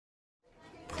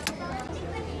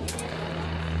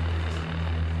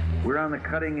We're on the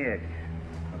cutting edge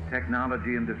of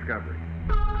technology and discovery.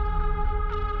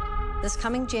 This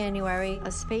coming January,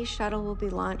 a space shuttle will be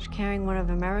launched carrying one of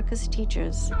America's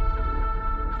teachers.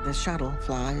 The shuttle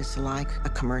flies like a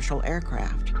commercial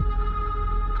aircraft.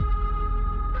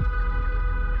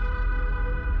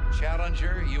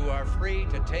 Challenger, you are free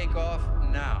to take off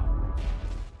now.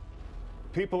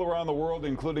 People around the world,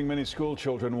 including many school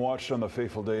children, watched on the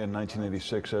fateful day in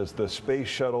 1986 as the space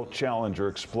shuttle Challenger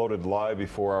exploded live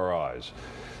before our eyes.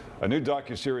 A new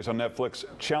docuseries on Netflix,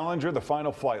 Challenger, The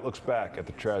Final Flight, looks back at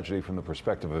the tragedy from the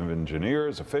perspective of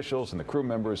engineers, officials, and the crew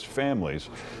members' families.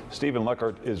 Steven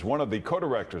Leckart is one of the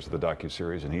co-directors of the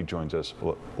docuseries, and he joins us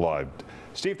live.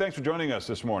 Steve, thanks for joining us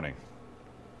this morning.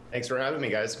 Thanks for having me,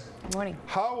 guys. Good morning.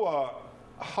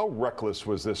 How reckless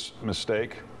was this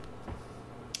mistake?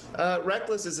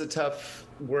 Reckless is a tough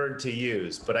word to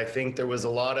use, but I think there was a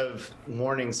lot of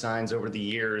warning signs over the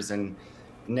years, and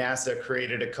NASA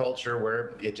created a culture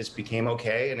where it just became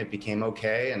okay, and it became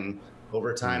okay, and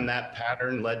over time that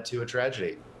pattern led to a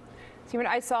tragedy. See, when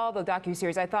I saw the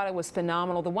docuseries, I thought it was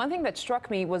phenomenal. The one thing that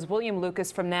struck me was William Lucas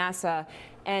from NASA,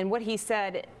 and what he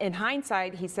said in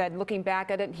hindsight, he said looking back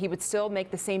at it, he would still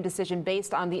make the same decision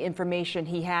based on the information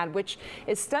he had, which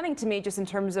is stunning to me just in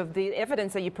terms of the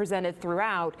evidence that you presented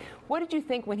throughout. What did you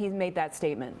think when he made that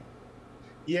statement?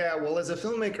 Yeah, well, as a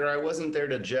filmmaker, I wasn't there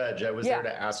to judge. I was there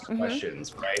to ask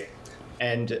questions, right?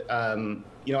 And,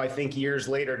 you know, I think years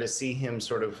later to see him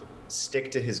sort of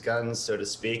stick to his guns, so to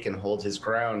speak, and hold his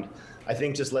ground, I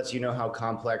think just lets you know how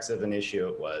complex of an issue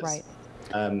it was. Right.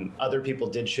 Other people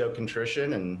did show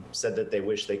contrition and said that they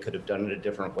wish they could have done it a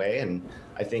different way. And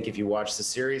I think if you watch the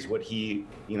series, what he,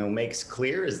 you know, makes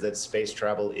clear is that space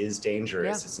travel is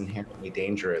dangerous. Yeah. It's inherently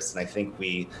dangerous. And I think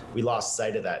we lost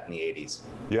sight of that in the 80s.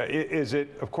 Yeah, is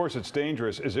it, of course it's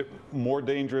dangerous. Is it more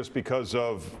dangerous because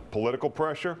of political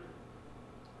pressure?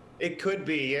 It could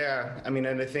be, yeah. I mean,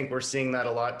 and I think we're seeing that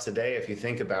a lot today if you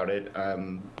think about it.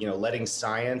 You know, letting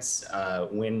science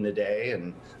win the day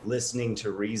and listening to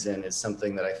reason is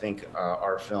something that I think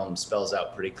our film spells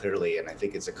out pretty clearly, and I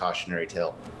think it's a cautionary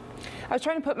tale. I was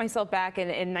trying to put myself back in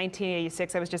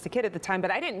 1986. I was just a kid at the time,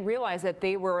 but I didn't realize that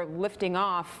they were lifting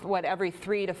off, every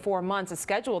 3 to 4 months, a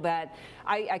schedule that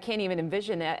I can't even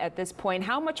envision at this point.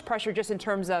 How much pressure just in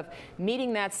terms of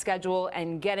meeting that schedule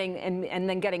and getting and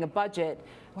then getting a budget?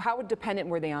 How dependent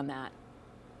were they on that?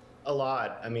 A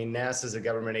lot. I mean, NASA is a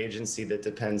government agency that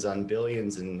depends on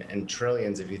billions and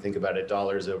trillions, if you think about it,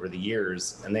 dollars over the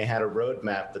years. And they had a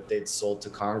roadmap that they'd sold to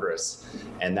Congress.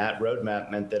 And that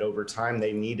roadmap meant that over time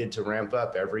they needed to ramp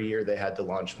up. Every year they had to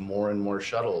launch more and more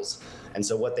shuttles. And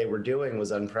so what they were doing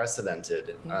was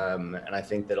unprecedented. And I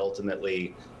think that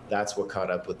ultimately that's what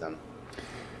caught up with them.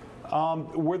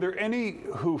 Were there any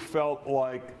who felt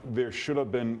like there should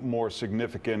have been more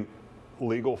significant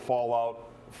legal fallout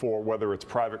for whether it's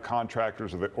private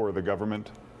contractors or the government?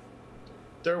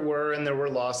 There were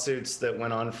lawsuits that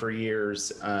went on for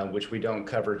years, which we don't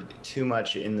cover too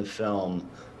much in the film.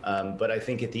 But I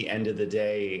think at the end of the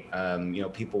day, you know,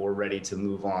 people were ready to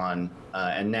move on,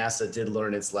 and NASA did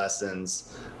learn its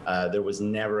lessons. There was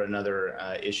never another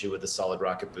issue with the solid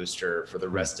rocket booster for the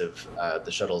rest of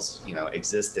the shuttle's, you know,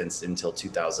 existence until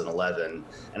 2011.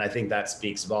 And I think that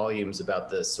speaks volumes about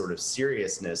the sort of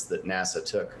seriousness that NASA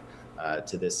took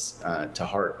to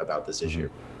heart about this issue.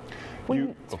 Go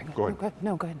ahead.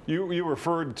 No, go ahead. You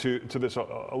referred to this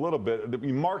a little bit.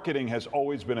 Marketing has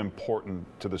always been important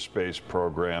to the space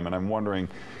program, and I'm wondering,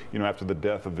 you know, after the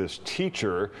death of this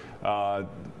teacher,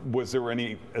 has there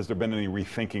been any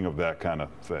rethinking of that kind of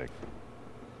thing?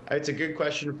 It's a good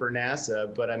question for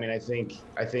NASA, but I mean, I think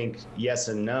yes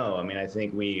and no. I mean, I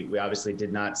think we obviously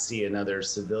did not see another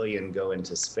civilian go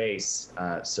into space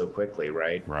so quickly,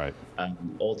 right? Right.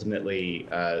 Ultimately,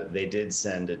 they did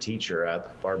send a teacher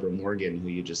up, Barbara Morgan, who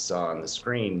you just saw on the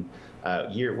screen.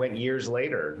 Went years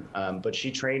later, but she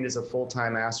trained as a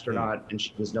full-time astronaut, and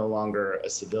she was no longer a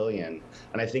civilian.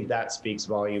 And I think that speaks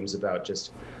volumes about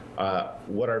just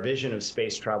what our vision of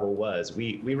space travel was.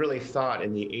 We really thought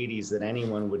in the 80s that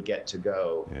anyone would get to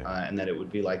go, and that it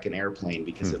would be like an airplane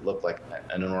because it looked like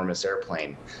an enormous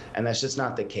airplane. And that's just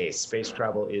not the case. Space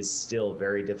travel is still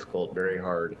very difficult, very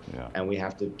hard, and we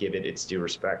have to give it its due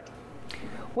respect.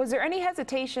 Was there any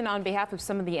hesitation on behalf of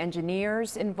some of the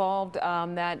engineers involved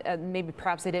that maybe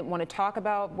perhaps they didn't want to talk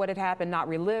about what had happened, not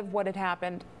relive what had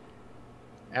happened?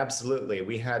 Absolutely.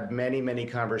 We had many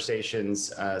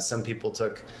conversations. Some people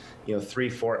took,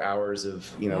 3-4 hours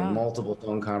of, multiple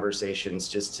phone conversations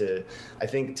just to, I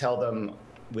think, tell them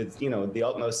with the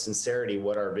utmost sincerity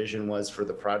what our vision was for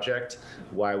the project,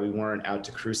 why we weren't out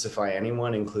to crucify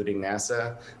anyone, including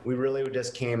NASA. We really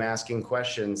just came asking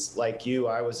questions. Like you,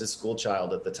 I was a school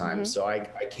child at the time, so I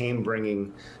came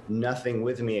bringing nothing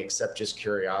with me except just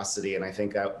curiosity, and I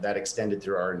think that extended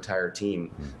through our entire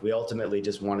team. We ultimately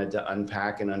just wanted to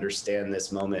unpack and understand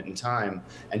this moment in time,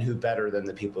 and who better than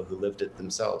the people who lived it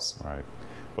themselves. Right.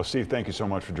 Well, Steve, thank you so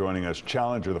much for joining us.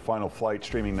 Challenger, the final flight,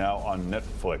 streaming now on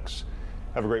Netflix.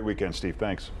 Have a great weekend, Steve.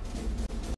 Thanks.